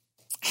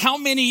How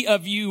many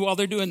of you, while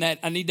they're doing that,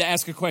 I need to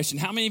ask a question.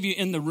 How many of you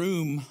in the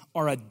room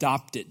are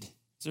adopted?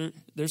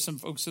 There's some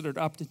folks that are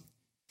adopted.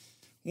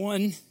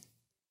 One.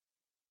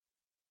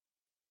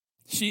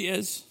 She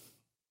is.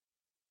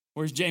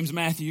 Where's James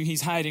Matthew?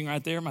 He's hiding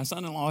right there. My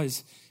son-in-law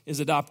is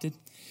adopted.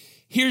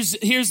 Here's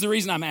the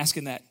reason I'm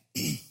asking that.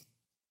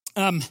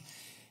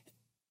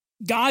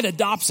 God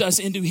adopts us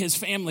into his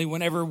family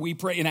whenever we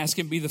pray and ask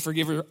him to be the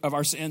forgiver of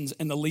our sins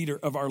and the leader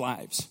of our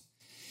lives.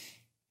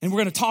 And we're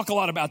going to talk a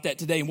lot about that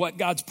today and what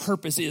God's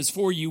purpose is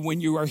for you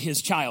when you are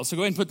his child. So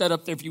go ahead and put that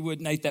up there if you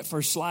would, Nate, that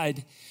first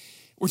slide.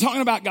 We're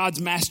talking about God's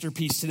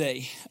masterpiece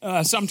today.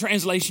 Some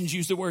translations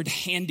use the word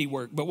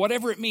handiwork, but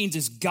whatever it means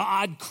is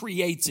God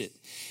creates it.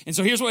 And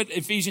so here's what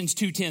Ephesians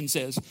 2:10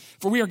 says.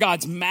 For we are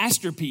God's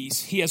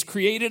masterpiece. He has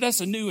created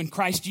us anew in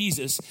Christ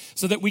Jesus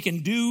so that we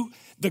can do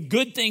the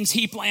good things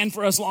he planned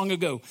for us long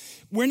ago.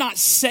 We're not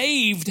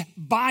saved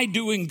by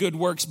doing good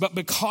works, but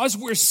because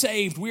we're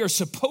saved, we are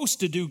supposed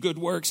to do good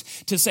works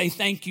to say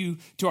thank you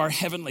to our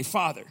Heavenly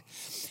Father.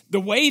 The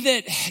way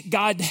that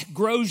God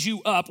grows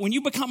you up, when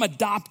you become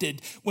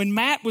adopted, when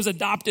Matt was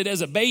adopted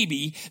as a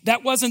baby,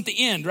 that wasn't the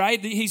end, right?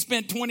 He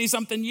spent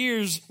 20-something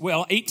years,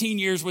 18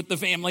 years with the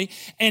family,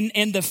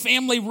 and the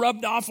family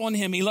rubbed off on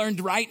him. He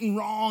learned right and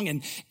wrong,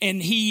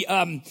 and he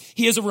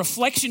is a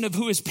reflection of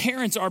who his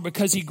parents are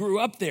because he grew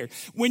up there.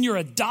 When you're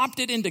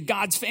adopted into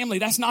God's family,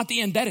 that's not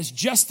the end. That is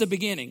just the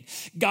beginning.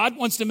 God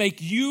wants to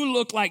make you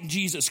look like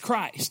Jesus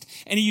Christ,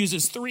 and he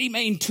uses three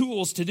main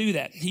tools to do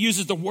that. He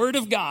uses the Word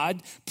of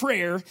God,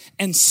 prayer,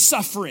 and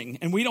suffering,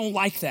 and we don't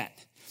like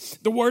that.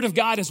 The Word of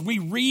God, as we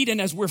read and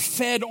as we're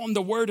fed on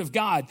the Word of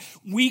God,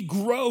 we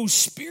grow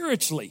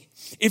spiritually.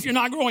 If you're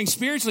not growing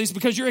spiritually, it's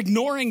because you're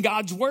ignoring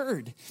God's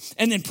Word.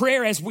 And then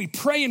prayer, as we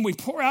pray and we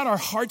pour out our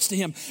hearts to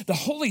him, the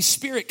Holy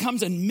Spirit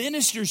comes and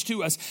ministers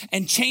to us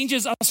and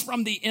changes us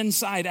from the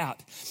inside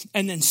out.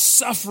 And then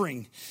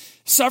suffering.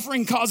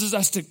 Suffering causes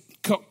us to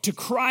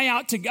cry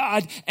out to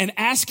God and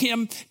ask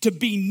him to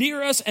be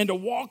near us and to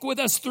walk with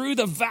us through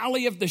the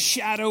valley of the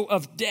shadow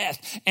of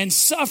death. And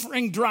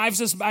suffering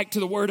drives us back to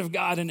the Word of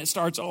God, and it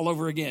starts all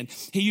over again.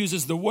 He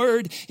uses the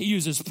Word, he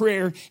uses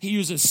prayer, he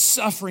uses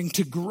suffering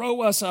to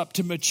grow us up,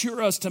 to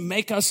mature us, to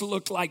make us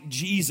look like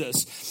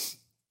Jesus.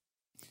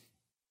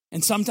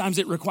 And sometimes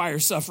it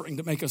requires suffering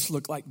to make us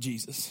look like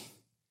Jesus.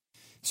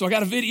 So I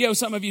got a video,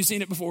 some of you have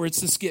seen it before,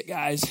 it's the Skit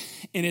Guys,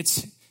 and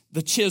it's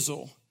the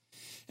chisel.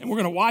 And we're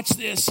going to watch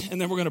this,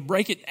 and then we're going to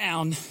break it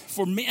down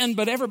for men,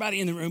 but everybody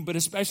in the room, but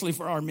especially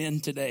for our men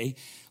today.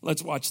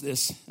 Let's watch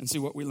this and see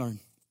what we learn.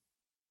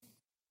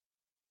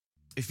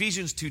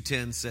 Ephesians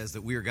 2:10 says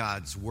that we are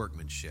God's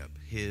workmanship,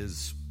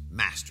 his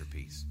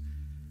masterpiece.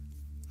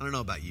 I don't know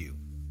about you,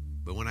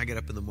 but when I get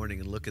up in the morning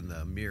and look in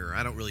the mirror,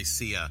 I don't really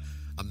see a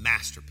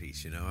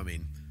masterpiece, you know? I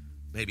mean,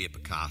 maybe a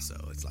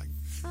Picasso. It's like,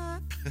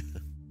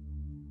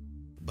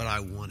 but I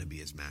want to be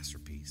his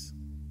masterpiece.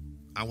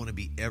 I want to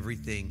be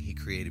everything he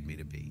created me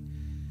to be.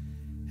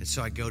 And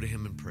so I go to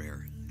him in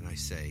prayer and I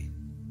say,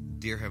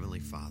 Dear Heavenly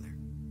Father,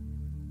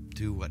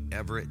 do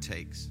whatever it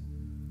takes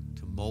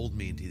to mold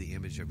me into the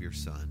image of your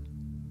Son.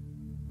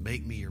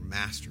 Make me your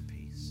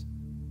masterpiece.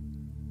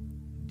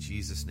 In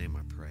Jesus' name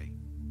I pray.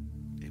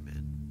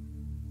 Amen.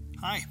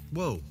 Hi.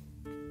 Whoa.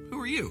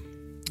 Who are you?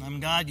 I'm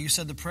God. You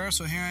said the prayer,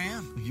 so here I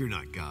am. You're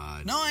not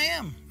God. No, I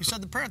am. You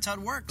said the prayer. That's how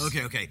it works.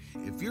 Okay.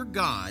 If you're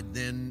God,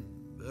 then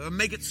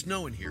make it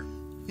snow in here.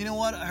 You know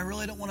what? I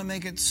really don't want to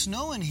make it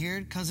snow in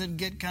here because it'd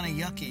get kind of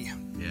yucky.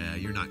 Yeah,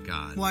 you're not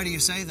God. Why do you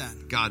say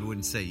that? God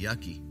wouldn't say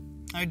yucky.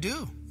 I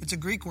do. It's a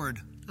Greek word.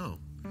 Oh.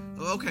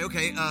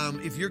 Okay.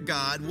 If you're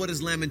God, what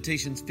does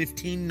Lamentations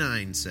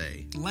 15:9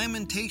 say?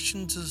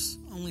 Lamentations is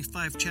only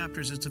 5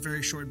 chapters. It's a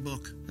very short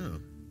book. Oh.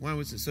 Why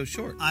was it so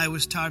short? I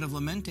was tired of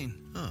lamenting.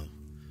 Oh.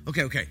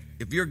 Okay.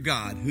 If you're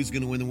God, who's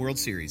going to win the World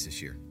Series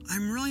this year?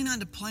 I'm really not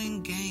into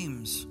playing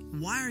games.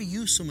 Why are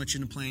you so much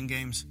into playing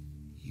games?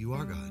 You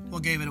are God.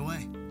 What gave it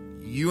away?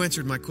 You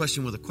answered my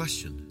question with a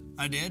question.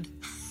 I did?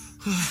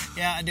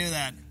 Yeah, I do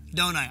that.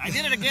 Don't I? I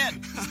did it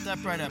again.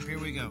 Step right up. Here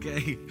we go.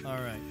 Okay.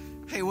 All right.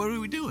 Hey, what are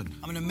we doing?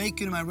 I'm going to make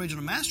you into my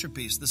original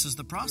masterpiece. This is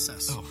the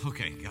process. Oh,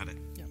 okay. Got it.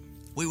 Yeah.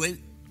 Wait.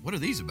 What are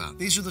these about?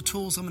 These are the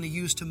tools I'm going to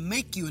use to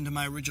make you into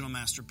my original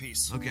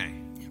masterpiece. Okay.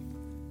 Yeah.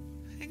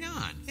 Hang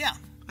on. Yeah.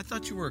 I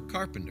thought you were a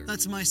carpenter.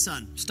 That's my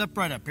son. Step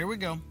right up. Here we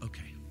go.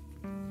 Okay.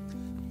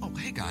 Oh,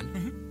 hey, God.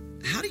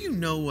 How do you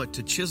know what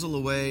to chisel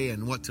away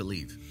and what to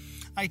leave?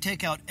 I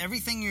take out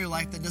everything in your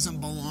life that doesn't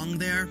belong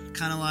there,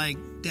 kind of like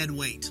dead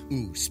weight.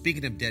 Ooh,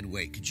 speaking of dead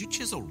weight, could you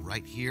chisel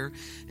right here?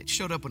 It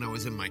showed up when I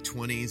was in my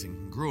 20s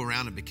and grew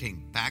around and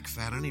became back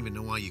fat. I don't even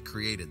know why you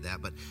created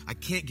that, but I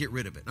can't get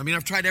rid of it. I mean,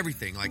 I've tried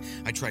everything. Like,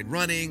 I tried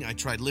running, I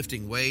tried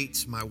lifting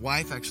weights. My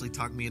wife actually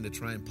talked me into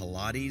trying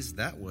Pilates.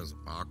 That was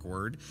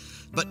awkward,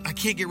 but I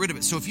can't get rid of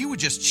it. So if you would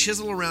just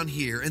chisel around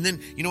here, and then,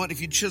 you know what,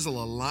 if you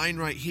chisel a line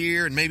right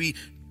here and maybe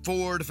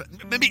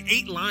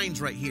 8 lines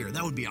right here,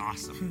 that would be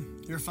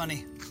awesome. You're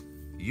funny.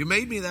 You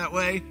made me that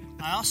way.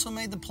 I also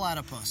made the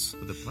platypus.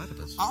 With the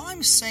platypus. All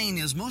I'm saying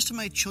is most of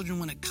my children,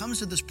 when it comes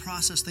to this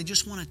process, they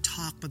just want to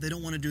talk, but they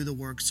don't want to do the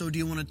work. So do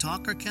you want to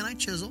talk or can I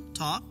chisel?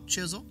 Talk,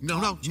 chisel.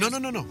 No.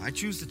 I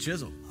choose to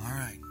chisel. All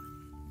right.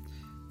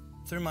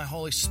 Through my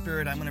Holy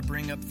Spirit, I'm going to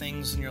bring up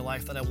things in your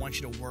life that I want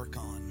you to work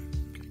on.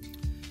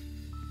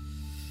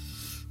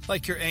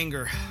 Like your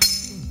anger.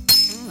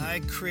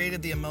 I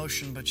created the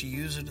emotion, but you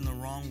use it in the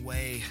wrong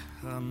way.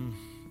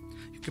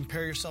 You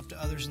compare yourself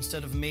to others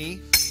instead of me.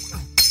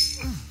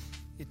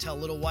 You tell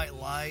little white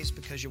lies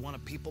because you want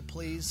to people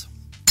please.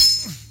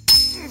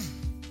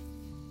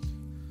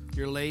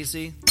 You're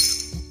lazy.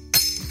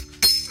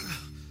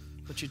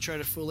 But you try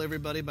to fool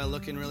everybody by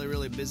looking really,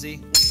 really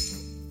busy.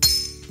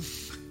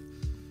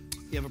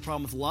 You have a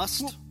problem with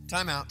lust?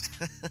 Time out.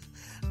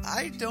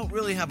 I don't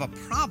really have a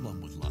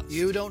problem with lust.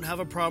 You don't have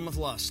a problem with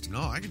lust.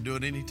 No, I can do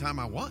it anytime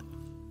I want.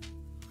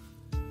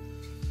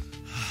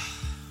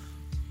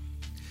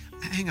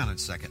 Hang on a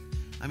second.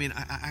 I mean,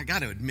 I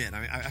got to admit,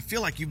 I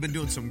feel like you've been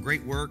doing some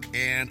great work,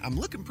 and I'm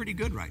looking pretty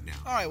good right now.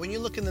 All right, when you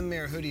look in the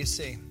mirror, who do you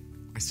see?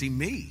 I see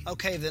me.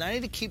 Okay, then I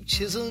need to keep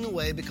chiseling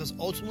away because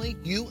ultimately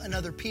you and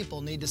other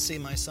people need to see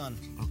my son.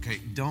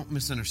 Okay, don't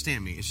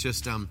misunderstand me. It's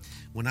just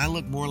when I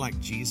look more like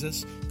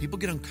Jesus, people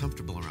get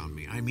uncomfortable around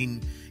me. I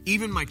mean,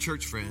 even my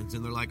church friends,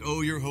 and they're like,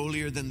 "Oh, you're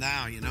holier than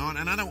thou," you know.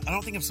 And I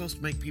don't think I'm supposed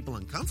to make people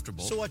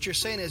uncomfortable. So what you're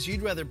saying is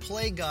you'd rather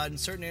play God in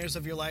certain areas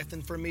of your life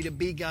than for me to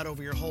be God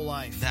over your whole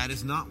life. That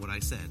is not what I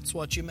said. That's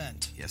what you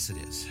meant. Yes, it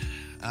is.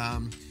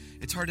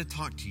 It's hard to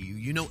talk to you.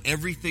 You know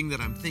everything that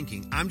I'm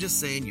thinking. I'm just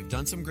saying you've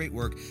done some great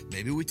work.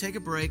 Maybe we take a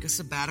break, a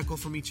sabbatical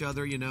from each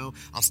other, you know.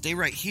 I'll stay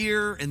right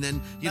here, and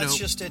then, That's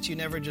just it. You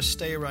never just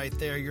stay right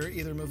there. You're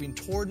either moving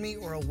toward me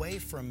or away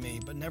from me,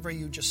 but never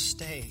you just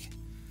stay.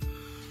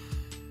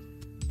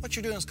 What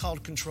you're doing is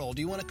called control.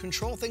 Do you want to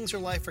control things in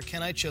your life, or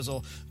can I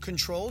chisel?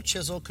 Control,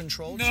 chisel,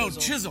 control, No,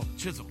 chisel.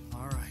 chisel.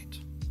 All right.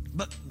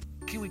 But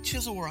can we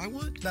chisel where I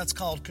want? That's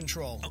called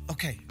control. Oh,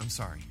 okay, I'm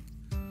sorry.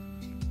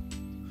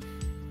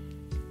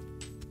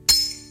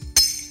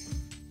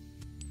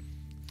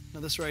 Now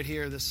this right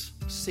here, this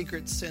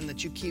secret sin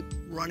that you keep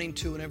running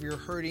to whenever you're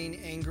hurting,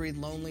 angry,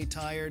 lonely,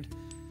 tired,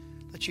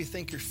 that you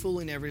think you're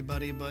fooling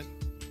everybody, but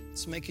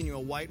it's making you a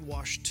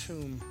whitewashed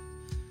tomb.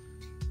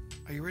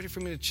 Are you ready for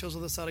me to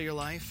chisel this out of your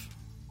life?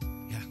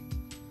 Yeah.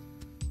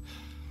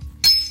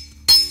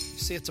 You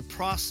see, it's a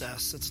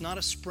process. It's not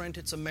a sprint,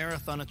 it's a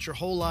marathon. It's your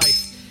whole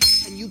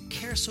life. And you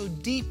care so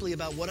deeply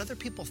about what other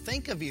people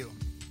think of you.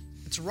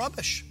 It's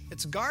rubbish.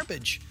 It's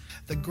garbage.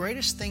 The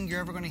greatest thing you're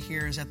ever going to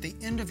hear is at the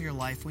end of your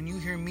life when you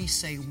hear me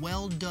say,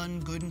 "Well done,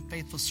 good and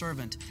faithful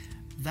servant."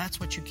 That's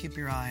what you keep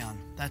your eye on.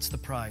 That's the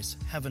prize,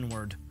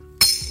 heavenward.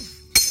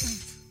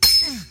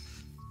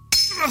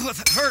 Oh,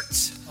 that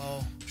hurts.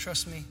 Oh,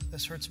 trust me,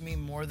 this hurts me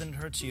more than it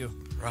hurts you.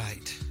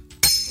 Right.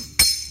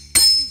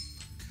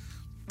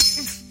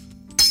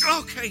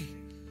 Okay.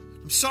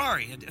 I'm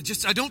sorry.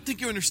 I don't think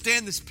you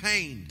understand this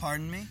pain.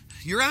 Pardon me?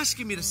 You're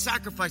asking me to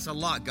sacrifice a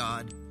lot,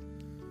 God.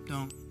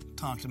 Don't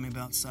talk to me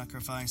about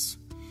sacrifice.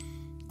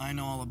 I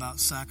know all about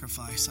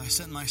sacrifice. I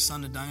sent my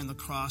son to die on the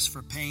cross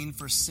for pain,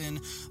 for sin,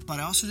 but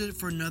I also did it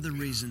for another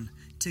reason,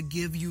 to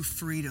give you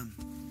freedom.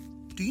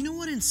 Do you know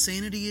what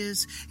insanity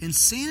is?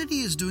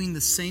 Insanity is doing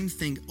the same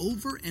thing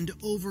over and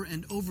over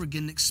and over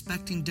again,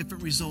 expecting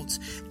different results.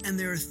 And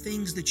there are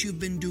things that you've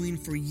been doing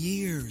for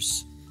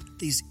years,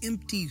 these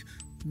empty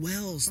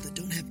wells that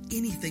don't have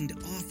anything to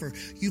offer.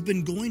 You've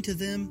been going to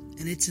them,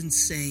 and it's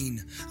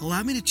insane.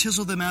 Allow me to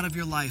chisel them out of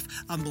your life.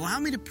 Allow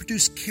me to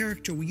produce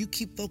character where you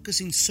keep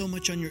focusing so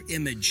much on your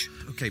image.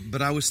 Okay,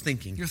 but I was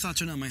thinking. Your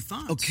thoughts are not my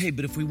thoughts. Okay,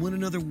 but if we went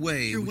another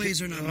way. Your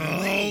ways are not my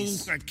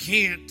ways. I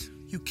can't.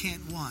 You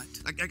can't what?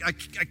 I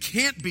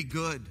can't be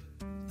good.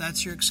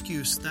 That's your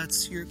excuse.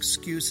 That's your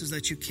excuse, is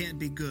that you can't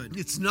be good.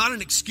 It's not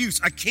an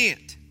excuse. I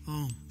can't.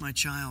 Oh, my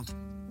child.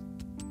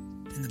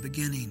 In the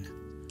beginning,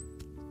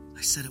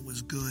 I said it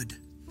was good.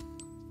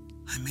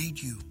 I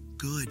made you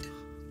good.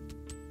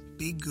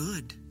 Be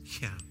good.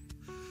 Yeah,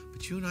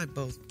 but you and I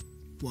both...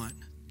 What?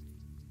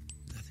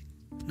 Nothing.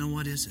 No,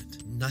 what is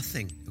it?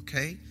 Nothing,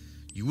 okay?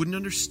 You wouldn't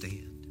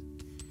understand.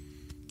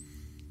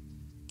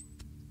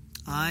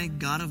 I,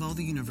 God of all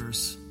the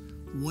universe,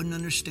 wouldn't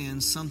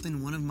understand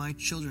something one of my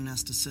children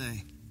has to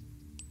say.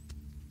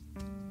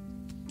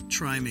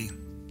 Try me.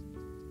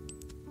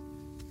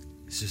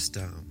 It's just,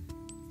 I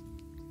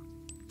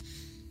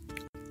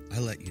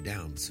let you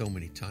down so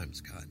many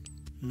times, God.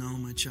 No,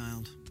 my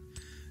child.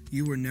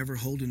 You were never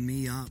holding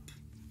me up.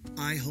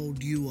 I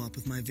hold you up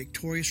with my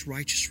victorious,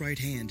 righteous right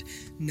hand.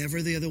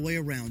 Never the other way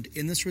around.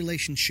 In this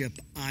relationship,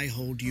 I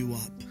hold you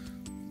up.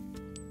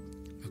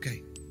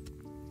 Okay.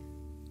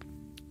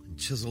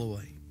 Chisel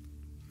away.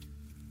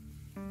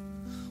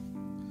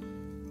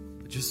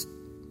 But just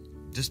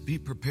be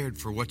prepared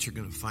for what you're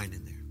going to find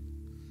in there.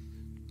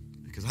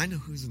 Because I know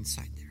who's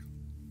inside there.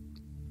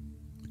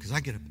 Because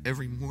I get up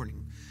every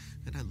morning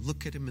and I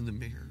look at him in the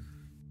mirror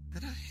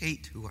and I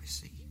hate who I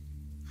see.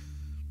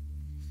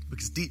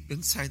 Because deep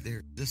inside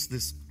there, this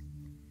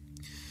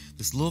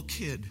little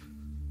kid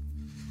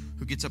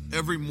who gets up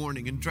every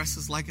morning and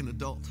dresses like an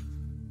adult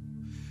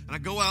And I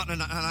go out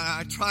and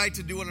I try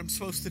to do what I'm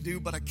supposed to do,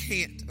 but I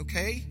can't,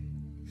 okay?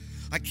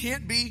 I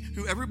can't be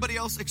who everybody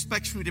else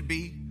expects me to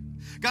be.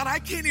 God, I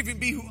can't even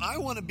be who I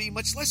want to be,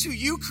 much less who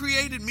you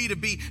created me to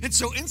be. And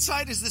so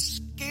inside is this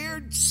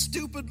scared,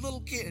 stupid little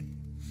kid.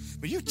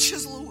 But you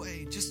chisel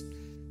away. Just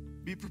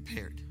be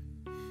prepared.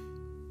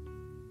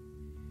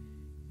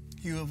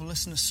 You have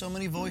listened to so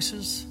many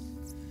voices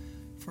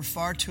for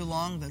far too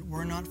long that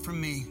were not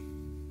from me.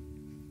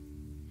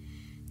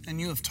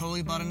 And you have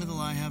totally bought into the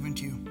lie,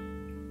 haven't you?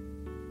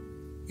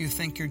 You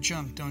think you're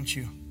junk, don't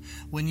you?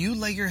 When you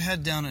lay your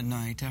head down at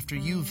night after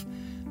you've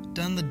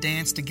done the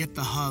dance to get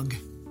the hug,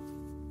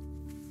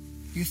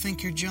 you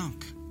think you're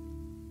junk.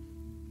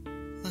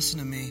 Listen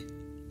to me.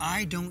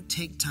 I don't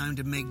take time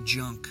to make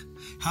junk.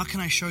 How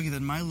can I show you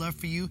that my love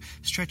for you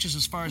stretches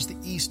as far as the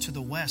east to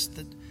the west?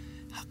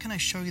 How can I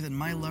show you that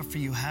my love for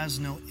you has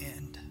no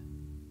end?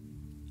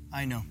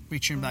 I know.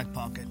 Reach in your back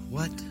pocket.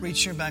 What?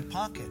 Reach in your back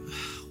pocket.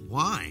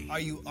 Why? Are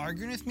you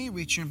arguing with me?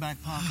 Reach in your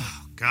back pocket.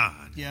 Oh,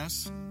 God.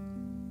 Yes?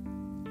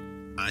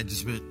 I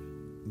just meant,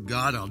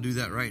 God, I'll do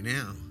that right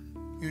now.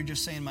 You're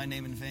just saying my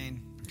name in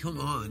vain. Come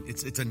on.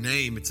 It's a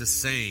name. It's a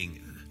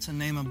saying. It's a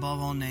name above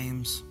all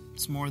names.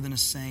 It's more than a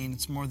saying.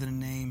 It's more than a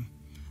name.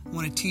 I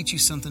want to teach you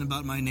something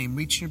about my name.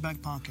 Reach in your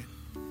back pocket.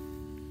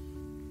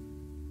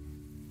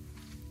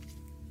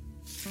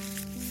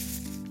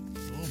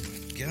 Oh, my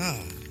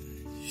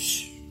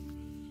gosh.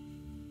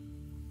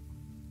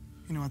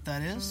 You know what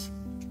that is?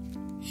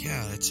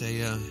 Yeah,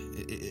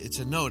 it's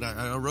a note.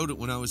 I wrote it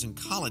when I was in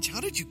college. How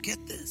did you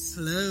get this?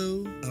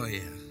 Hello? Oh, yeah.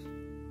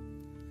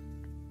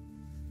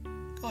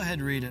 Go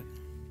ahead, read it.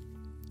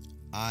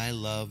 I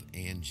love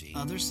Angie.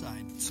 Other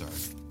side. Sorry.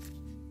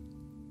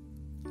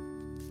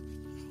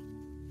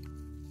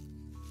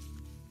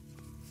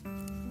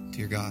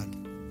 Dear God,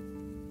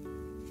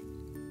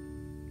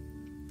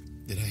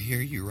 did I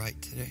hear you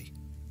right today?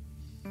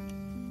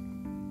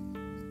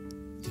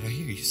 Did I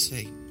hear you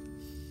say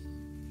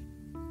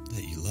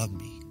that you love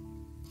me?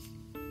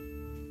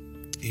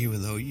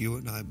 Even though you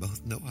and I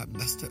both know I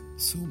messed up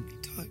so many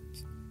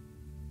times.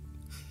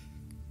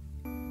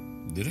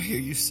 Did I hear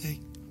you say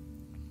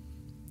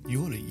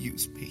you want to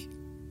use me?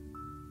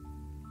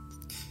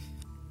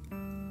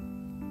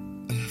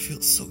 And I feel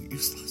so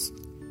useless.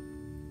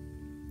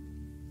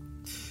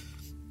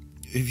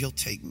 If you'll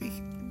take me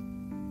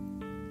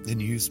and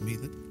use me,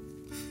 then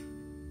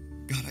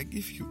God, I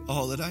give you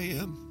all that I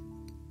am.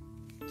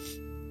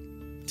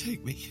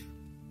 Take me.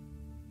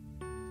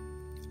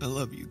 I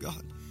love you,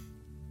 God.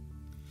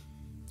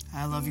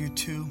 I love you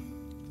too.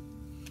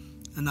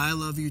 And I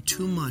love you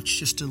too much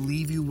just to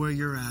leave you where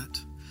you're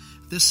at.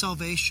 This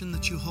salvation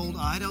that you hold,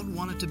 I don't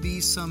want it to be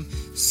some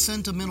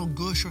sentimental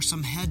gush or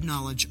some head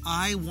knowledge.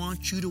 I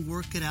want you to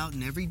work it out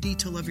in every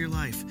detail of your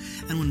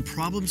life. And when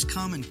problems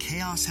come and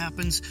chaos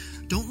happens,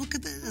 don't look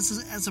at that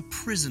as a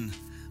prison,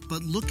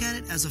 but look at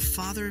it as a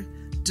father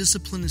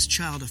disciplines his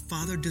child. A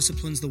father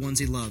disciplines the ones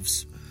he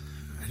loves.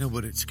 I know,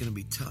 but it's going to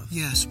be tough.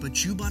 Yes,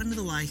 but you bought into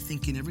the lie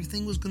thinking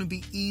everything was going to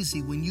be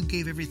easy when you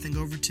gave everything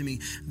over to me.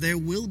 There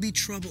will be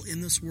trouble in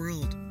this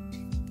world,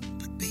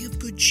 but be of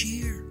good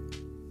cheer.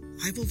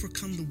 I've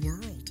overcome the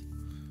world.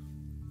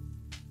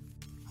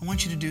 I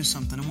want you to do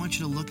something. I want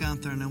you to look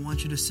out there and I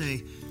want you to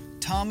say,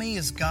 Tommy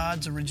is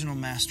God's original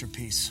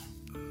masterpiece.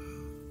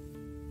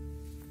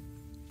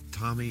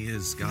 Tommy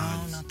is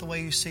God's... No, not the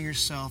way you see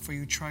yourself or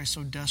you try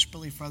so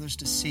desperately for others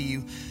to see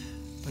you,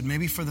 but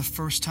maybe for the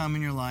first time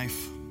in your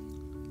life,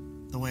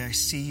 the way I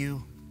see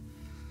you,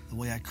 the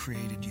way I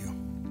created you.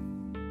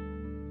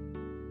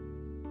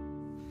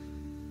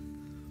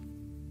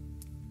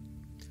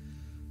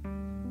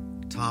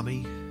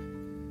 Tommy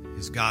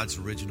is God's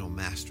original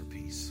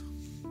masterpiece.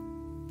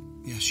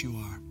 Yes, you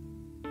are.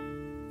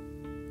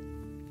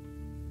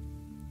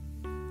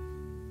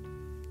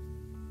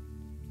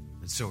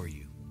 And so are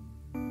you.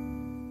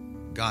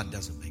 God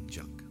doesn't make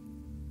junk.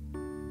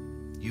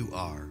 You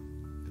are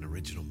an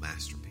original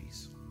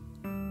masterpiece.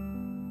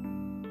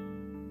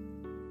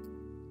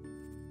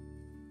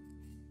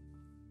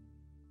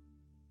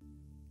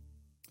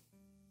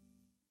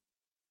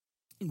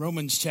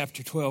 Romans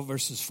chapter 12,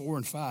 verses 4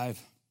 and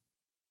 5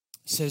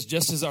 says,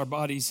 just as our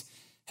bodies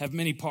have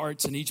many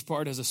parts and each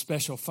part has a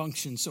special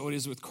function, so it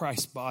is with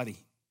Christ's body.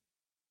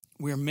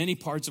 We are many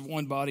parts of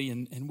one body,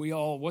 and we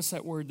all, what's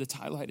that word that's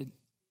highlighted?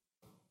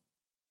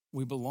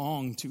 We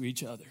belong to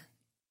each other.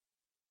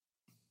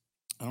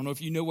 I don't know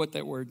if you know what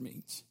that word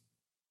means,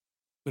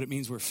 but it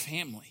means we're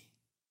family.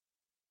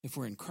 If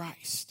we're in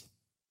Christ,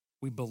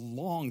 we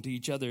belong to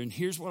each other. And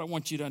here's what I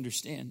want you to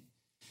understand.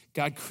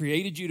 God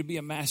created you to be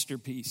a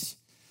masterpiece,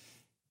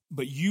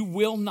 but you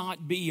will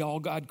not be all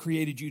God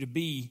created you to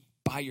be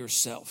by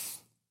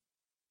yourself.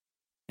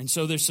 And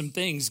so there's some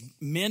things,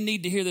 men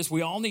need to hear this.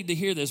 We all need to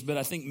hear this, but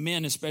I think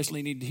men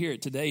especially need to hear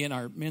it. Today in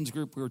our men's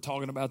group, we were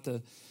talking about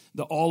the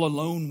all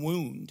alone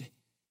wound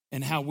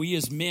and how we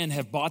as men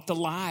have bought the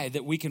lie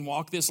that we can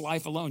walk this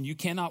life alone. You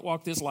cannot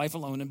walk this life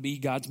alone and be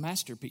God's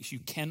masterpiece. You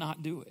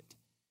cannot do it.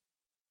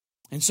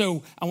 And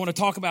so I want to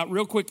talk about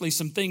real quickly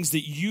some things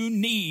that you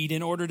need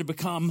in order to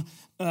become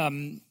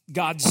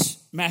God's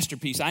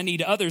masterpiece. I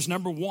need others,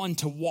 number one,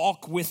 to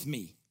walk with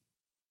me.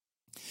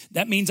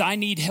 That means I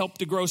need help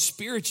to grow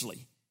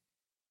spiritually.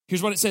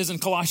 Here's what it says in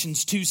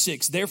Colossians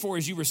 2:6. Therefore,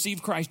 as you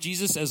receive Christ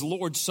Jesus as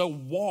Lord, so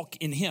walk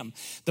in him.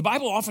 The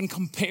Bible often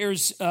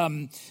compares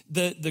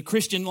the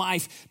Christian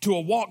life to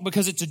a walk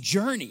because it's a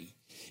journey.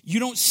 You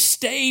don't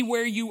stay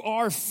where you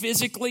are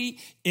physically,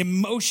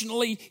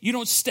 emotionally. You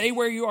don't stay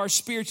where you are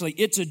spiritually.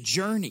 It's a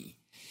journey.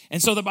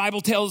 And so the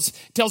Bible tells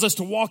us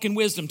to walk in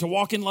wisdom, to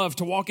walk in love,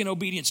 to walk in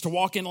obedience, to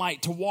walk in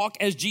light, to walk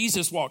as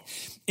Jesus walked.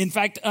 In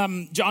fact,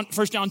 1 John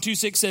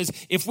 2:6 says,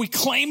 if we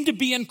claim to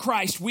be in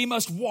Christ, we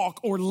must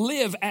walk or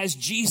live as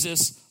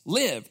Jesus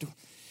lived.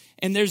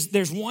 And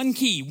there's one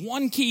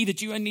key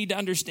that you need to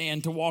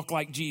understand to walk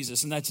like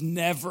Jesus, and that's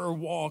never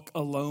walk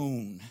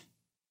alone.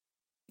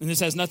 And this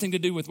has nothing to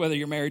do with whether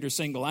you're married or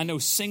single. I know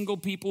single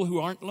people who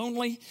aren't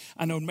lonely.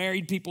 I know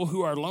married people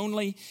who are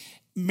lonely.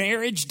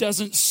 Marriage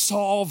doesn't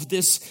solve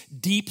this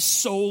deep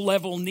soul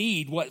level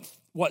need.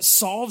 What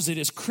solves it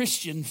is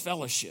Christian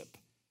fellowship,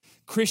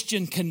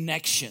 Christian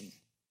connection.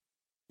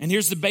 And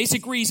here's the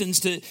basic reasons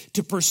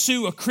to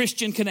pursue a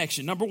Christian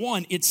connection. Number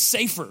one, it's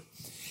safer.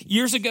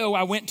 Years ago,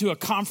 I went to a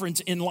conference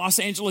in Los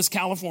Angeles,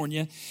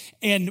 California,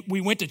 and we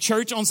went to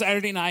church on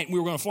Saturday night, and we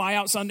were going to fly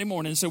out Sunday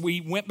morning. So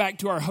we went back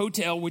to our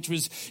hotel, which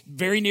was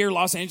very near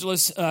Los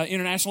Angeles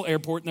International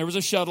Airport, and there was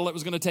a shuttle that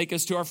was going to take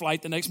us to our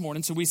flight the next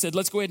morning. So we said,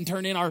 let's go ahead and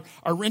turn in our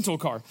rental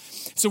car.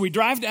 So we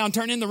drive down,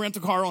 turn in the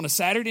rental car on a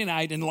Saturday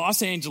night in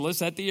Los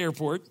Angeles at the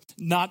airport,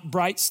 not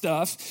bright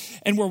stuff,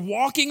 and we're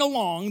walking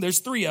along. There's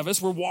three of us.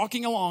 We're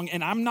walking along,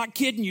 and I'm not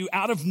kidding you,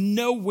 out of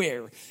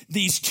nowhere,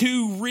 these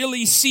two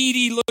really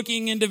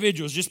seedy-looking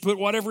individuals, just put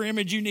whatever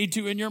image you need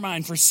to in your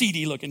mind for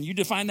seedy looking. You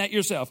define that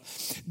yourself.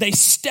 They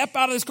step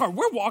out of this car.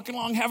 We're walking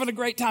along having a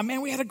great time. Man,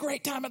 we had a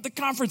great time at the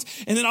conference.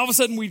 And then all of a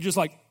sudden we just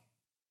like,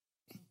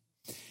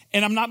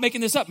 and I'm not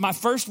making this up. My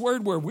first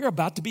word were, we're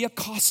about to be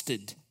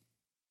accosted.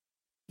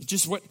 It's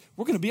just what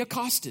we're going to be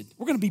accosted.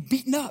 We're going to be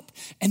beaten up.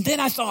 And then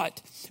I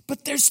thought,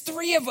 but there's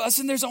three of us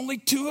and there's only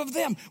two of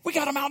them. We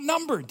got them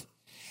outnumbered.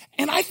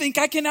 And I think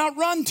I can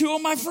outrun two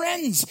of my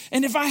friends.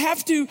 And if I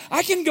have to,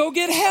 I can go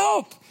get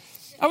help.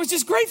 I was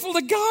just grateful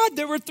to God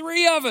there were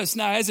three of us.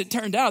 Now, as it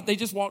turned out, they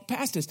just walked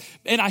past us.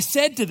 And I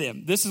said to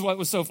them, this is what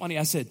was so funny.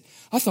 I said,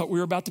 I thought we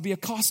were about to be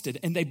accosted.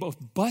 And they both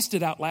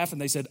busted out laughing.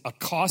 They said,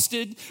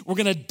 accosted? We're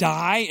going to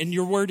die and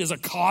your word is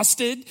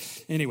accosted?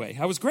 Anyway,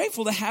 I was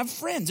grateful to have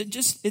friends.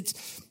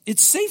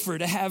 It's safer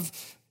to have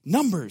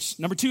numbers.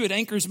 Number two, it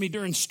anchors me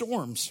during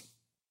storms.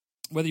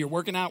 Whether you're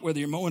working out, whether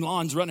you're mowing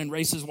lawns, running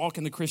races,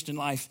 walking the Christian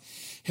life,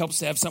 helps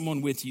to have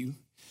someone with you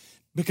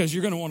because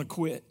you're going to want to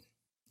quit.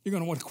 You're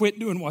going to want to quit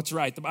doing what's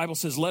right. The Bible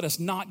says, let us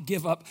not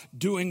give up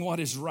doing what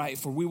is right,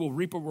 for we will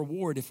reap a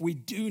reward. If we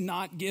do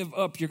not give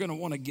up, you're going to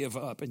want to give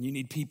up. And you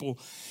need people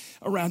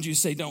around you to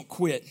say, don't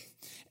quit.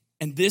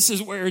 And this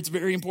is where it's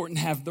very important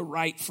to have the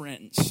right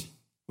friends.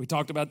 We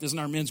talked about this in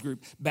our men's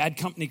group. Bad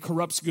company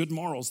corrupts good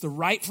morals. The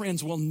right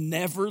friends will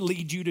never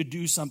lead you to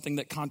do something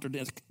that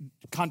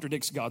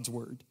contradicts God's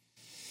word.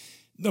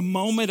 The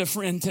moment a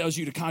friend tells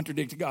you to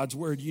contradict God's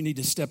word, you need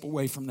to step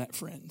away from that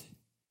friend.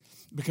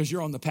 Because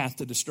you're on the path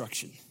to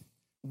destruction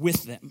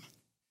with them.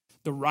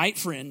 The right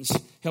friends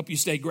help you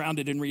stay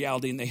grounded in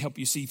reality, and they help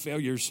you see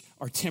failures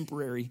are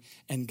temporary,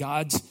 and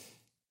God's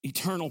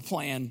eternal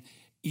plan,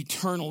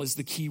 eternal is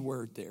the key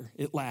word there.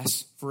 It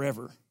lasts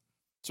forever.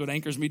 So it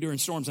anchors me during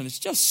storms, and it's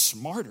just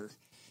smarter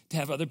to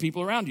have other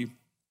people around you.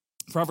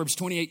 Proverbs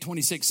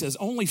 28:26 says,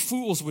 only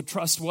fools would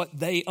trust what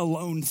they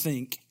alone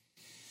think.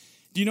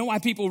 Do you know why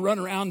people run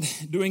around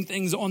doing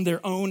things on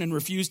their own and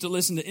refuse to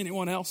listen to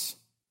anyone else?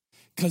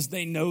 Because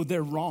they know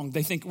they're wrong.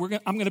 They think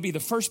I'm going to be the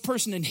first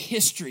person in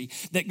history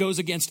that goes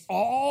against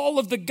all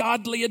of the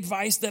godly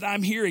advice that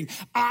I'm hearing.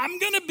 I'm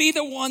going to be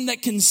the one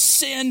that can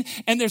sin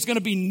and there's going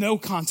to be no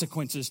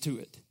consequences to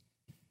it.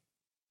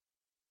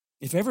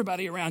 If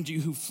everybody around you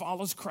who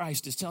follows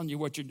Christ is telling you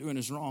what you're doing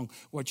is wrong,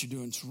 what you're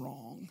doing is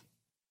wrong.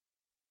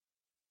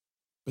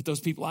 But those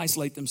people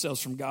isolate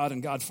themselves from God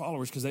and God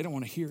followers because they don't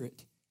want to hear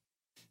it.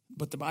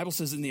 But the Bible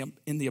says in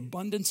the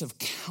abundance of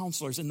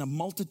counselors, in the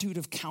multitude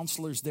of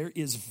counselors, there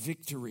is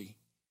victory.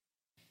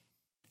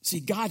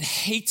 See, God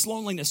hates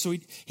loneliness, so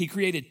he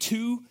created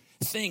two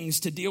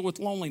things to deal with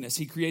loneliness.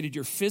 He created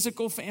your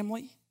physical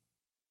family,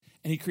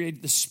 and he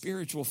created the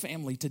spiritual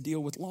family to deal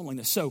with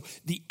loneliness. So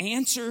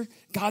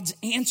God's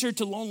answer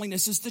to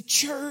loneliness is the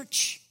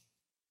church.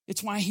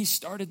 It's why he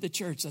started the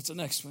church. That's the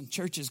next one.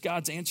 Church is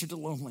God's answer to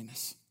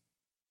loneliness.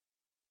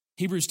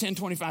 Hebrews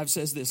 10:25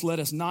 says this, let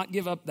us not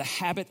give up the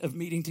habit of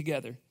meeting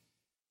together.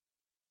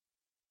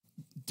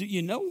 Do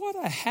you know what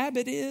a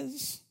habit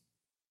is?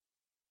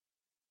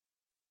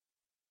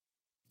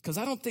 Because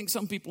I don't think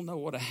some people know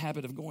what a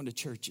habit of going to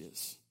church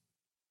is.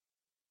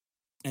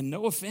 And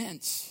no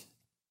offense,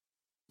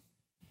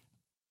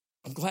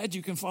 I'm glad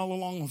you can follow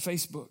along on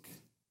Facebook.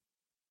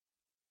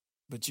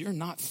 But you're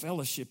not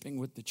fellowshipping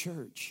with the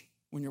church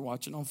when you're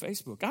watching on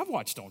Facebook. I've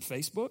watched on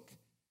Facebook.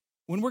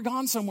 When we're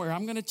gone somewhere,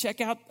 I'm going to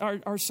check out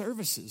our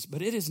services,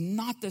 but it is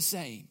not the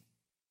same.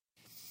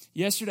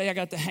 Yesterday, I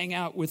got to hang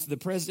out with the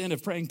president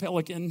of Praying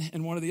Pelican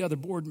and one of the other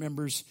board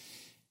members.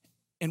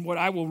 And what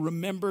I will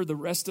remember the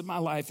rest of my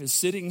life is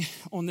sitting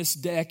on this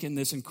deck in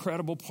this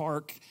incredible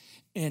park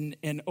and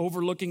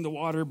overlooking the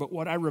water. But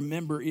what I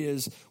remember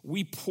is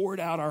we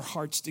poured out our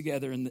hearts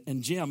together.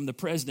 And Jim, the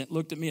president,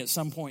 looked at me at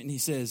some point and he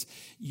says,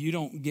 "You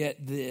don't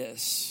get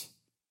this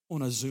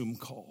on a Zoom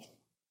call."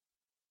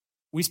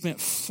 We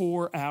spent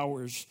 4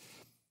 hours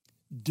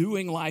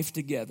doing life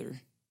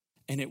together,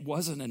 and it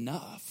wasn't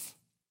enough.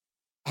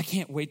 I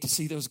can't wait to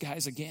see those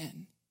guys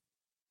again.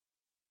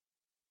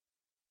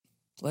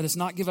 Let us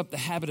not give up the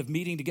habit of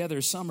meeting together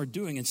as some are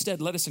doing.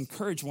 Instead, let us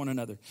encourage one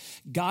another.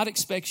 God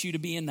expects you to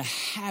be in the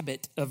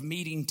habit of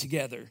meeting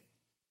together.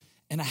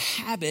 And a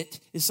habit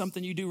is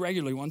something you do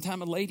regularly. One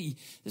time a lady,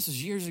 this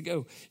was years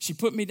ago, she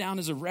put me down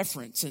as a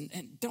reference.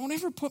 And don't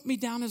ever put me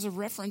down as a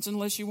reference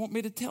unless you want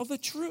me to tell the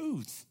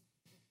truth.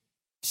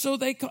 So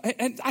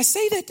and I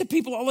say that to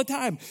people all the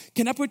time.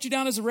 Can I put you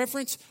down as a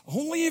reference?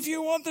 Only if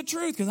you want the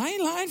truth, because I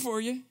ain't lying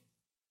for you.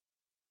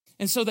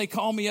 And so they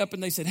call me up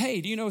and they said, "Hey,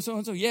 do you know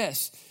so-and-so?"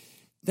 Yes.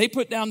 They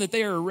put down that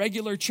they are a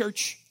regular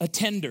church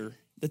attender,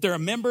 that they're a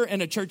member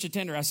and a church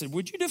attender. I said,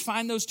 "Would you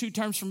define those two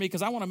terms for me?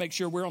 Because I want to make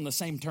sure we're on the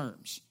same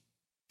terms."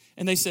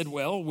 And they said,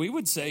 "Well, we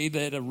would say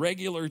that a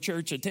regular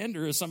church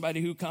attender is somebody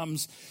who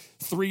comes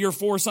 3 or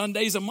 4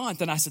 Sundays a month."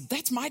 And I said,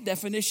 "That's my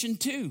definition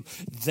too."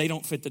 They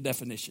don't fit the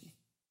definition.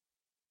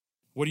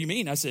 "What do you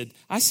mean?" I said,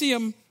 "I see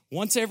them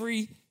once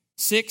every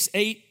 6,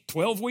 8,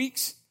 12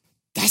 weeks.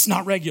 That's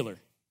not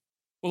regular."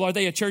 "Well, are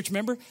they a church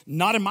member?"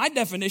 "Not in my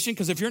definition,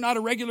 because if you're not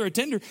a regular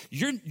attender,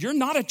 you're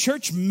not a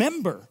church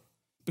member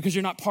because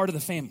you're not part of the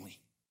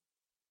family.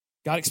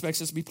 God expects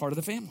us to be part of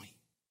the family."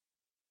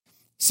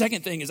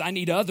 Second thing is I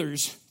need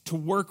others to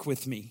work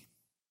with me.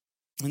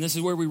 And this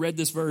is where we read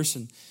this verse,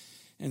 and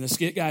the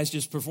skit guys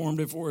just performed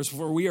it for us.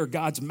 "For we are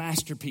God's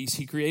masterpiece.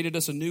 He created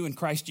us anew in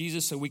Christ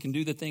Jesus so we can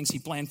do the things he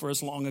planned for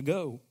us long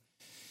ago."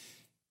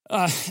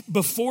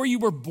 Before you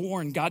were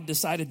born, God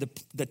decided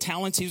the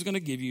talents he was going to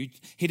give you.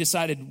 He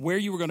decided where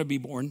you were going to be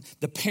born,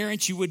 the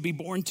parents you would be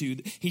born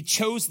to. He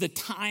chose the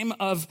time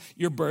of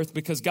your birth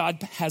because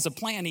God has a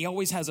plan. He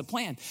always has a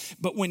plan.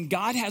 But when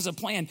God has a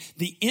plan,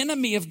 the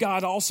enemy of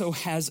God also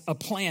has a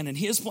plan. And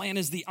his plan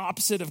is the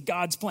opposite of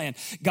God's plan.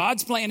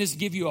 God's plan is to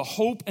give you a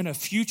hope and a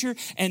future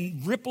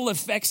and ripple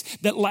effects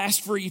that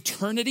last for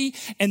eternity.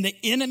 And the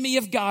enemy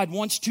of God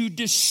wants to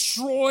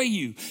destroy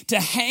you, to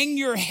hang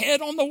your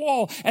head on the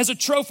wall as a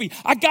trophy.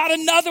 "I got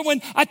another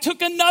one. I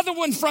took another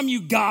one from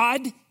you,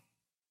 God."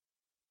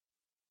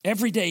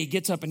 Every day he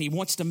gets up and he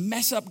wants to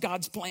mess up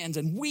God's plans,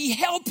 and we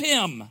help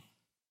him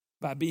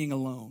by being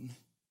alone.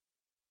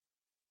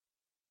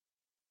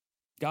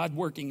 God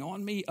working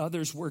on me,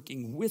 others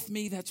working with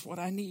me, that's what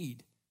I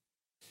need.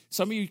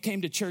 Some of you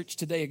came to church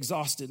today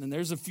exhausted, and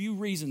there's a few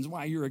reasons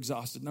why you're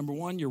exhausted. Number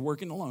 1, you're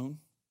working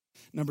alone.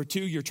 Number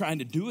 2, you're trying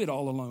to do it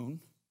all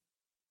alone.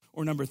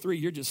 Or number 3,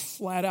 you're just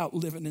flat out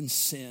living in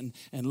sin,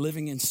 and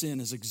living in sin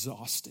is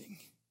exhausting.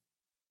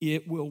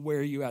 It will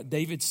wear you out.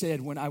 David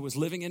said, "When I was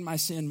living in my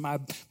sin, my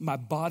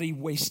body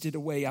wasted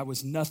away. I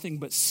was nothing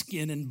but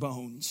skin and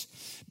bones,"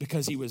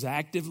 because he was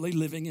actively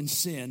living in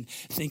sin,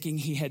 thinking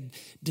he had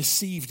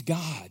deceived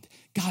God.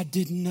 God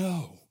didn't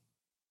know.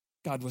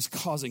 God was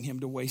causing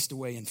him to waste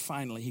away, and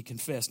finally he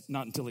confessed,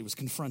 not until he was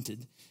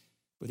confronted,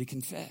 but he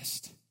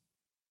confessed.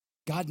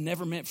 God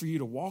never meant for you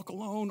to walk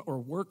alone or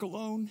work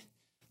alone.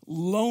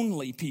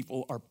 Lonely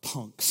people are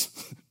punks.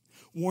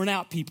 Worn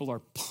out people are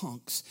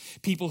punks.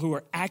 People who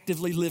are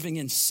actively living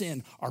in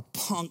sin are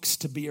punks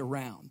to be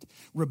around.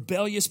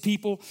 Rebellious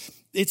people,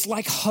 it's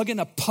like hugging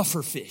a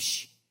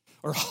pufferfish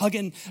or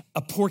hugging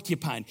a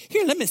porcupine.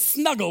 "Here, let me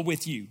snuggle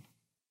with you."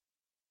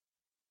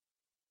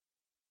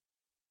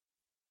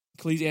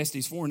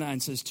 Ecclesiastes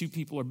 4:9 says 2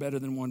 people are better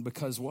than one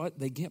because what?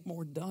 They get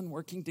more done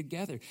working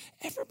together.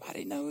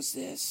 Everybody knows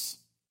this.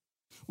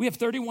 We have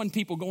 31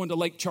 people going to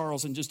Lake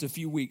Charles in just a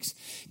few weeks.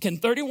 Can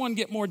 31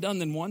 get more done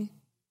than one?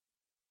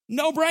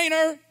 No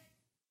brainer.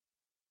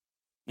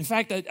 In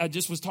fact, I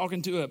just was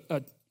talking to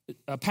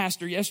a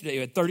pastor yesterday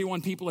who had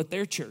 31 people at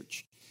their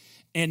church.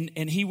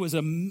 And he was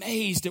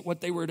amazed at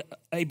what they were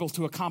able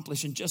to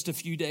accomplish in just a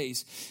few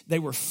days. They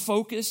were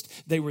focused.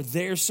 They were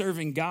there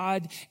serving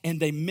God, and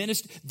they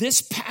ministered.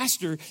 This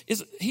pastor,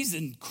 he's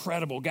an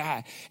incredible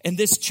guy. And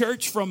this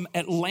church from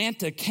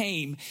Atlanta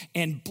came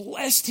and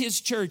blessed his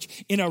church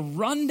in a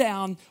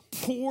rundown,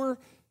 poor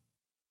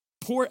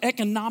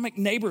economic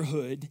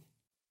neighborhood.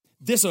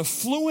 This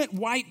affluent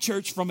white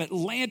church from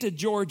Atlanta,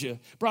 Georgia,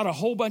 brought a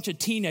whole bunch of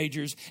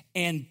teenagers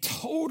and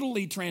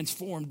totally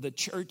transformed the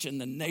church and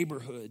the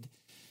neighborhood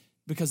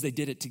because they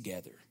did it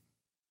together.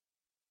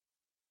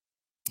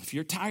 If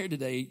you're tired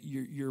today,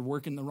 you're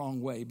working the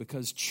wrong way,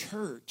 because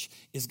church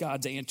is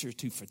God's answer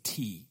to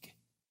fatigue.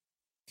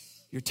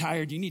 You're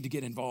tired, you need to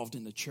get involved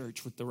in the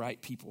church with the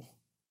right people.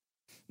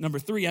 Number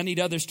 3, I need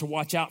others to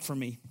watch out for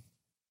me.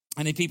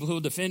 I need people who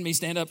will defend me,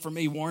 stand up for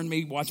me, warn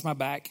me, watch my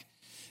back.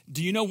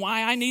 Do you know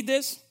why I need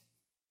this?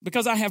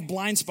 Because I have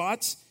blind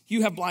spots.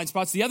 You have blind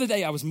spots. The other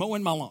day I was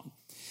mowing my lawn.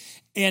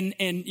 And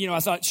I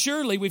thought,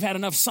 surely we've had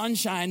enough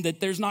sunshine that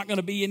there's not going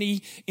to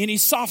be any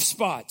soft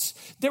spots.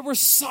 There were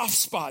soft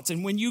spots.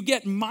 And when you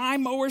get my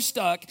mower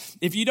stuck,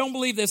 if you don't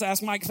believe this,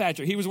 ask Mike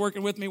Thatcher. He was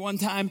working with me one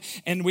time,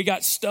 and we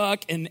got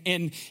stuck. And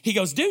he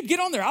goes, dude, get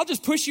on there. I'll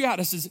just push you out.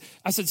 I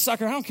said,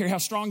 sucker, I don't care how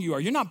strong you are.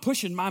 You're not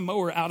pushing my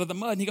mower out of the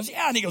mud. And he goes,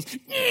 yeah. And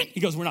he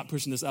goes, we're not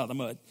pushing this out of the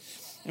mud.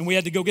 And we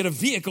had to go get a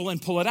vehicle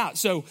and pull it out.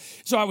 So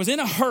I was in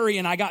a hurry,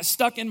 and I got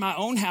stuck in my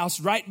own house,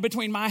 right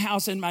between my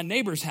house and my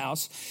neighbor's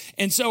house.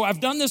 And so I've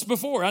done this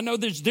before. I know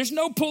there's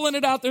no pulling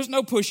it out. There's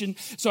no pushing.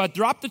 So I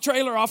dropped the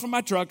trailer off of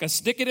my truck. I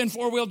stick it in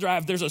 4-wheel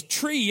drive. There's a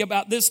tree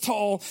about this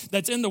tall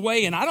that's in the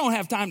way, and I don't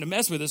have time to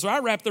mess with it. So I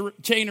wrap the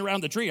chain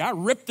around the tree. I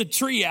rip the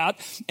tree out,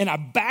 and I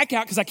back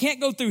out because I can't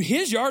go through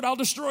his yard. I'll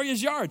destroy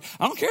his yard.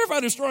 I don't care if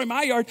I destroy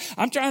my yard.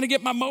 I'm trying to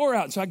get my mower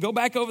out. So I go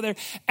back over there.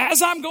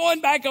 As I'm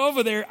going back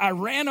over there, I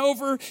ran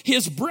over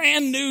his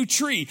brand new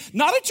tree.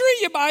 Not a tree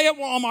you buy at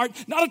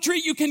Walmart, not a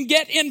tree you can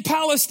get in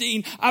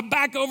Palestine. I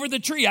back over the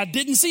tree. I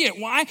didn't see it.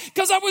 Why?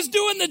 Because I was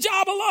doing the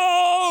job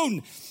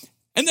alone.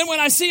 And then when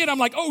I see it, I'm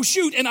like, oh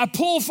shoot. And I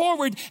pull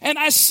forward and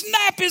I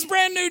snap his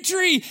brand new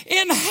tree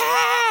in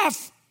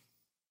half.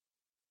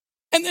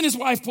 And then his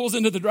wife pulls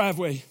into the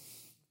driveway.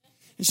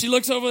 And she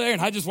looks over there,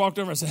 and I just walked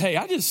over and said, hey,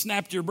 I just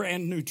snapped your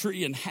brand new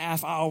tree in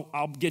half.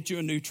 I'll get you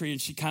a new tree.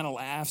 And she kind of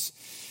laughs.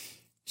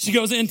 She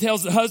goes in,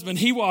 tells the husband.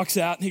 He walks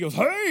out, and he goes,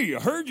 hey,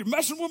 I heard you're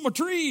messing with my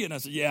tree. And I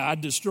said, yeah, I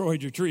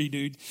destroyed your tree,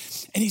 dude.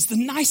 And he's the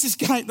nicest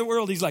guy in the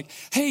world. He's like,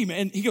 hey,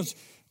 man. He goes,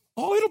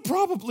 oh, it'll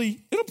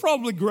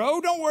probably grow.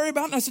 Don't worry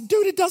about it. And I said,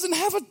 dude, it doesn't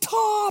have a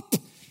top.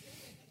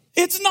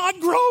 It's not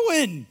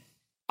growing.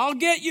 I'll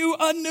get you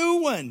a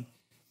new one.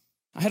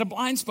 I had a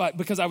blind spot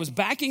because I was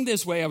backing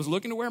this way. I was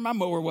looking to where my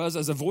mower was. I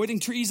was avoiding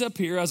trees up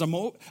here. I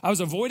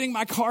was avoiding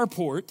my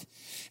carport.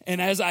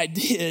 And as I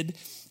did,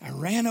 I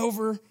ran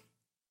over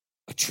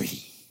a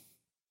tree.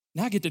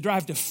 Now I get to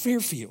drive to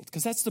Fairfield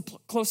because that's the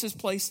closest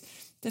place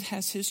that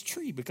has his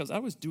tree because I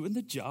was doing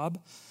the job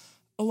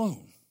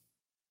alone.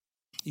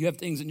 You have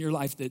things in your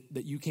life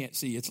that you can't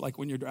see. It's like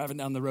when you're driving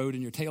down the road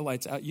and your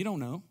taillight's out. You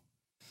don't know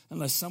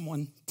unless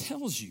someone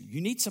tells you.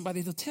 You need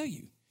somebody to tell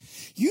you.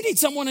 You need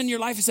someone in your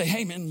life to say,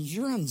 hey, man,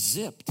 you're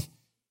unzipped,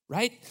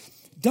 right?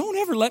 Don't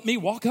ever let me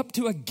walk up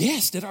to a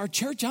guest at our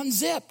church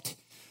unzipped.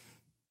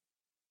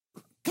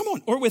 Come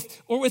on. Or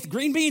with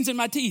green beans in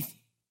my teeth.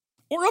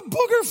 Or a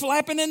booger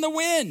flapping in the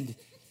wind.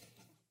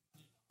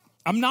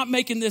 I'm not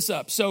making this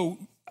up. So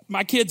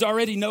my kids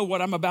already know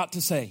what I'm about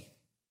to say.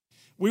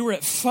 We were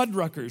at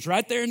Fuddruckers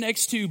right there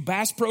next to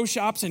Bass Pro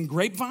Shops in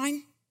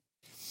Grapevine.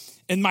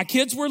 And my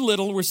kids were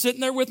little. We're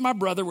sitting there with my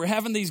brother. We're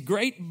having these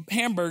great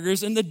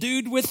hamburgers. And the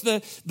dude with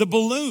the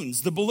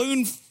balloons, the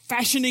balloon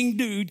fashioning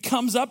dude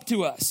comes up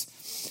to us.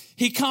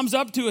 He comes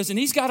up to us and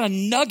he's got a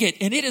nugget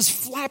and it is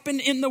flapping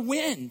in the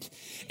wind.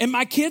 And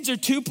my kids are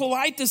too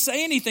polite to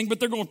say anything, but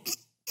they're going...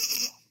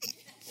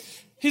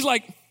 He's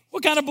like,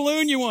 what kind of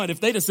balloon you want? If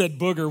they'd have said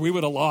booger, we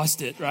would have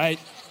lost it, right?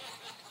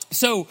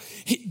 So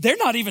they're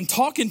not even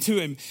talking to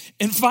him.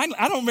 And finally,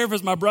 I don't remember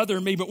if it was my brother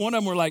or me, but one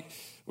of them were like,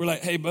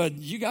 hey, bud,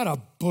 you got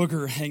a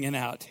booger hanging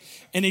out.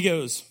 And he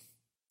goes,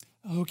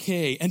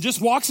 okay, and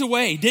just walks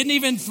away. Didn't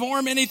even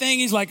form anything.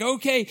 He's like,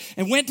 okay,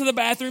 and went to the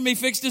bathroom. He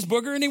fixed his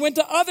booger, and he went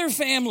to other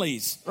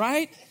families,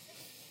 right?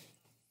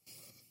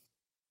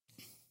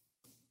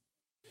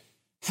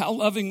 How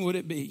loving would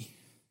it be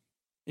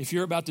if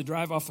you're about to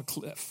drive off a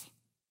cliff?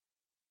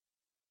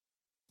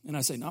 And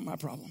I say, not my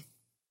problem.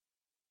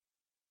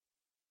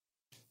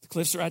 The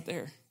cliff's right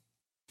there.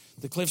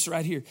 The cliff's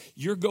right here.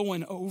 You're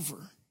going over.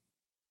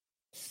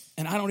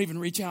 And I don't even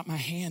reach out my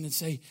hand and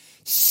say,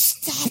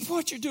 stop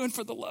what you're doing.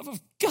 For the love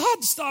of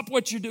God, stop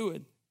what you're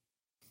doing.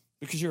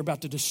 Because you're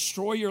about to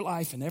destroy your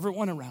life and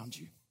everyone around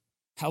you.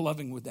 How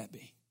loving would that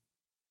be?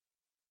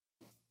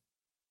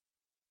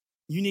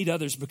 You need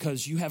others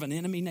because you have an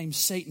enemy named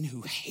Satan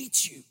who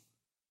hates you.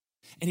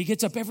 And he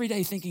gets up every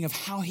day thinking of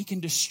how he can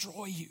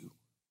destroy you.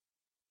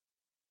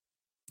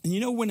 And you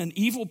know when an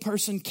evil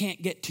person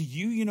can't get to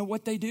you, you know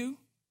what they do?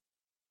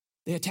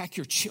 They attack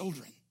your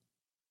children.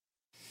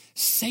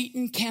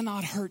 Satan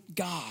cannot hurt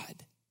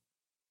God,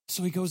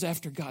 so he goes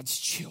after God's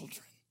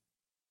children.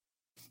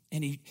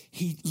 And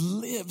he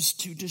lives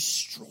to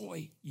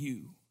destroy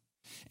you.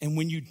 And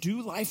when you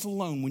do life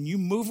alone, when you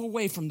move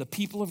away from the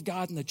people of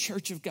God and the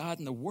church of God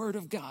and the word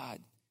of God,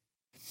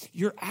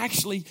 you're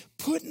actually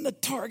putting the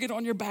target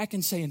on your back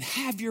and saying,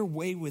 have your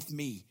way with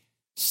me,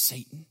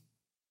 Satan.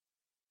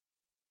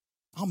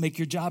 I'll make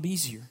your job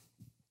easier.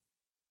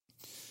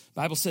 The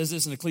Bible says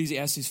this in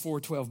Ecclesiastes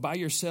 4:12. By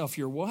yourself,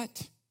 you're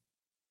what?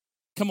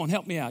 Come on,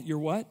 help me out. You're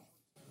what?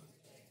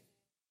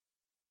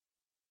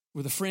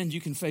 With a friend, you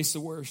can face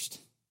the worst.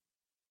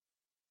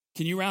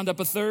 Can you round up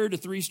a third? A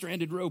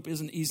three-stranded rope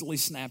isn't easily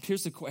snapped.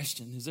 Here's the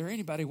question. Is there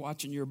anybody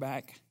watching your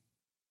back?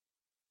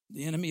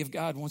 The enemy of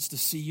God wants to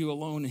see you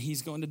alone, and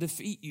he's going to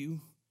defeat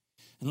you.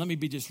 And let me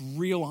be just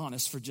real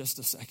honest for just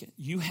a second.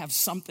 You have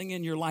something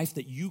in your life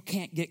that you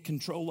can't get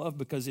control of,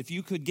 because if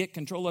you could get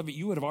control of it,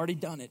 you would have already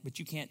done it, but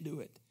you can't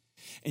do it.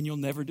 And you'll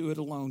never do it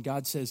alone.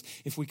 God says,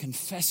 if we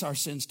confess our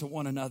sins to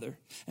one another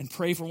and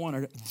pray for one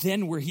another,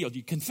 then we're healed.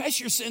 You confess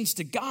your sins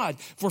to God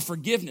for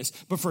forgiveness,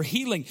 but for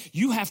healing,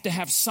 you have to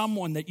have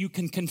someone that you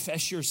can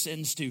confess your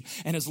sins to.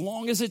 And as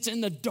long as it's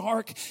in the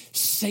dark,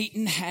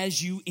 Satan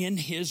has you in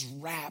his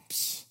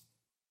wraps.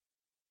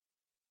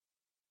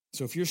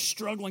 So if you're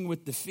struggling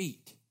with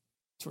defeat,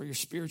 it's where your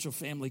spiritual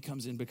family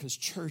comes in, because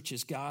church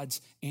is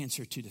God's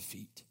answer to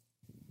defeat.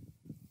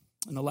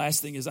 And the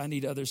last thing is, I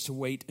need others to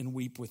wait and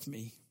weep with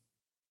me.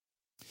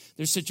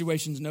 There's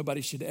situations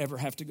nobody should ever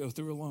have to go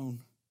through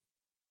alone.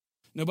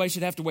 Nobody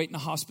should have to wait in a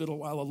hospital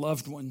while a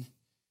loved one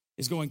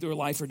is going through a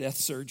life or death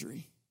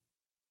surgery.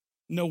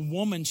 No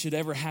woman should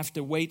ever have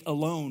to wait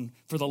alone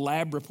for the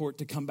lab report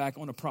to come back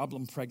on a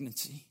problem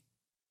pregnancy.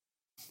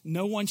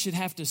 No one should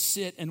have to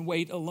sit and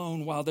wait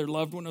alone while their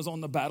loved one is on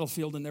the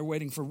battlefield and they're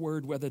waiting for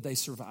word whether they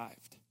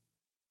survived.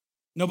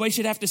 Nobody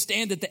should have to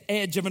stand at the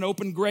edge of an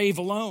open grave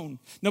alone.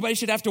 Nobody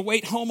should have to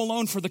wait home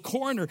alone for the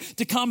coroner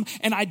to come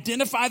and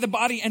identify the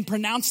body and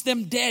pronounce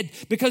them dead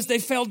because they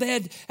fell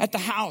dead at the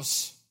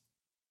house.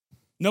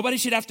 Nobody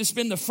should have to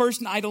spend the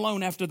first night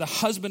alone after the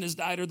husband has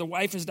died or the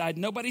wife has died.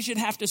 Nobody should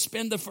have to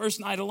spend the first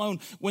night alone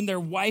when their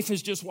wife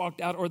has just walked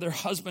out or their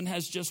husband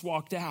has just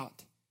walked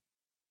out.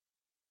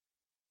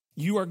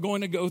 You are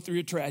going to go through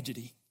a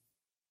tragedy,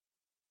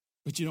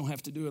 but you don't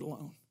have to do it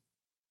alone.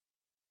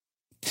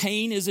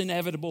 Pain is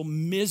inevitable.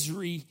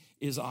 Misery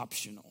is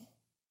optional.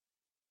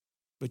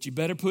 But you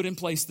better put in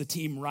place the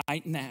team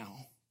right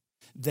now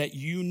that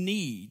you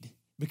need,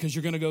 because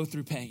you're going to go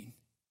through pain.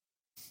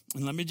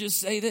 And let me just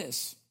say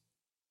this.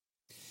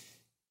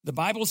 The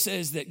Bible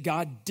says that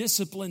God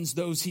disciplines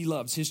those he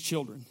loves, his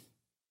children.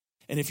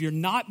 And if you're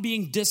not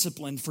being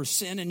disciplined for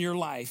sin in your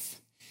life,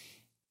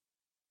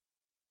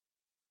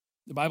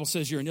 the Bible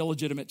says you're an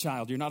illegitimate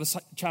child. You're not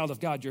a child of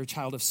God, you're a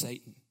child of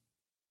Satan.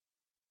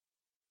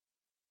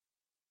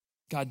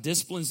 God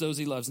disciplines those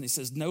he loves. And he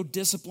says, no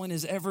discipline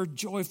is ever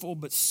joyful,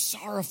 but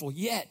sorrowful.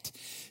 Yet,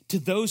 to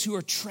those who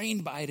are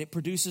trained by it, it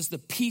produces the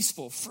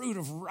peaceful fruit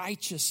of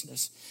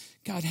righteousness.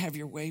 God, have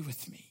your way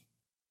with me.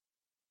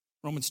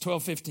 Romans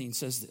 12:15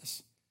 says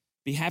this.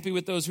 Be happy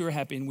with those who are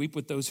happy and weep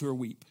with those who are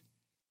weep.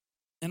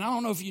 And I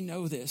don't know if you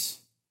know this,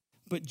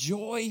 but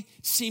joy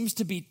seems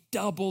to be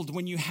doubled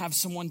when you have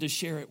someone to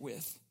share it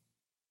with.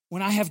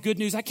 When I have good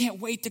news, I can't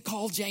wait to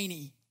call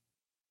Janie.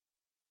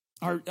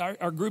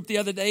 Our group the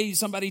other day,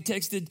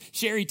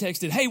 Sherry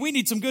texted, hey, we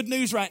need some good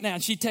news right now.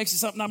 And she texted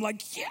something. I'm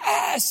like,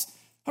 yes,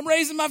 I'm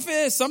raising my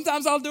fist.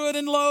 Sometimes I'll do it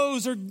in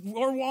Lowe's or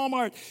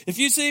Walmart. If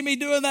you see me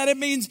doing that, it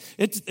means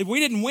we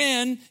didn't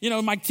win.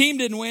 My team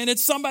didn't win.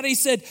 It's somebody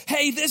said,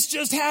 hey, this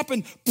just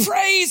happened.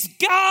 Praise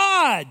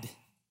God.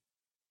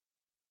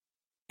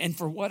 And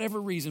for whatever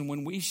reason,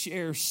 when we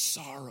share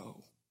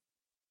sorrow,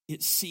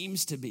 it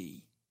seems to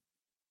be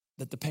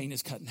that the pain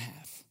is cut in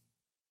half.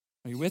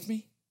 Are you with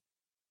me?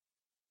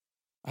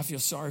 I feel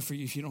sorry for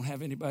you if you don't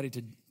have anybody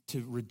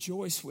to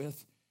rejoice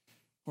with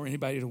or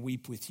anybody to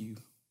weep with you.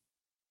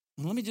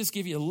 And let me just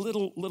give you a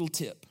little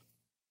tip.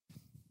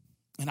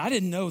 And I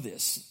didn't know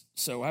this,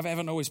 so I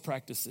haven't always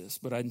practiced this,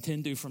 but I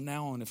intend to from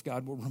now on if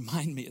God will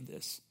remind me of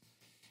this.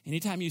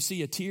 Anytime you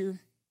see a tear,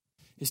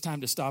 it's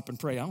time to stop and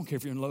pray. I don't care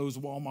if you're in Lowe's,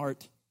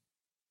 Walmart,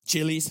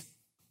 Chili's.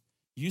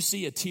 You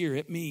see a tear,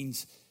 it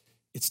means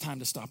it's time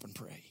to stop and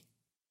pray.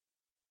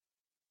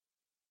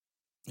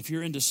 If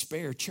you're in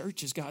despair,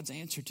 church is God's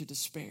answer to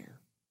despair.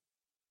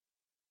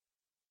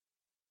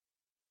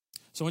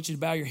 So I want you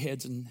to bow your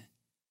heads and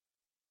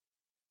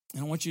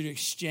I want you to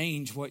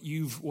exchange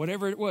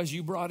whatever it was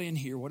you brought in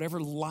here,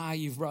 whatever lie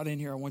you've brought in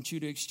here, I want you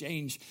to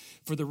exchange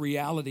for the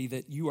reality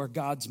that you are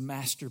God's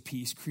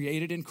masterpiece,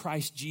 created in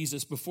Christ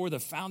Jesus before the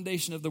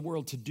foundation of the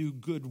world to do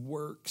good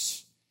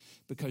works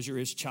because you're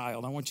his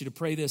child. I want you to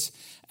pray this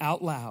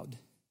out loud.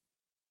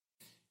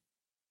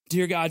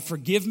 Dear God,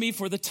 forgive me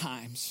for the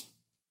times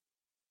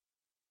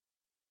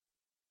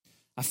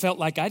I felt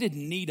like I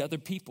didn't need other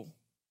people.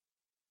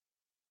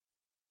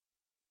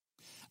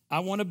 I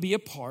want to be a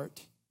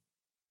part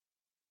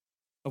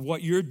of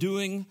what you're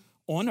doing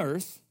on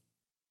earth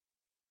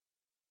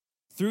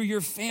through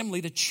your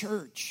family, the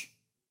church.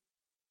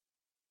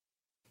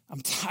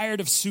 I'm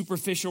tired of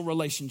superficial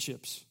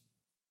relationships.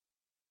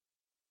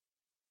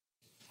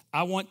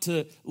 I want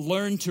to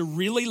learn to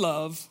really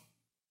love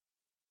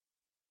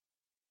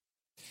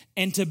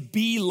and to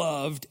be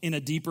loved in a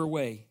deeper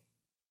way.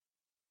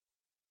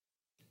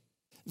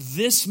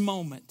 This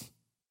moment,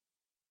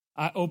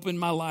 I open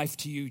my life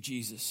to you,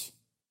 Jesus.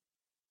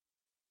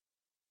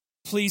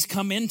 Please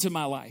come into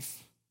my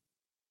life.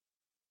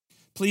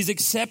 Please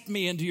accept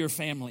me into your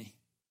family.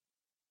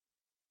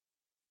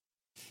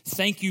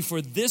 Thank you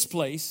for this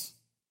place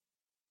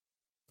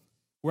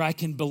where I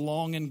can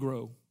belong and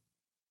grow.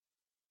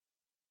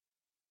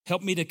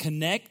 Help me to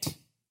connect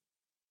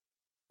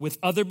with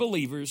other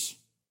believers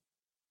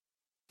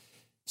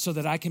so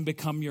that I can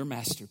become your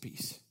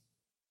masterpiece.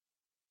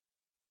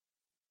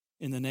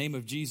 In the name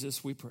of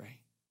Jesus, we pray.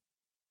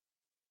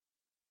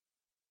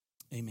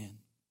 Amen.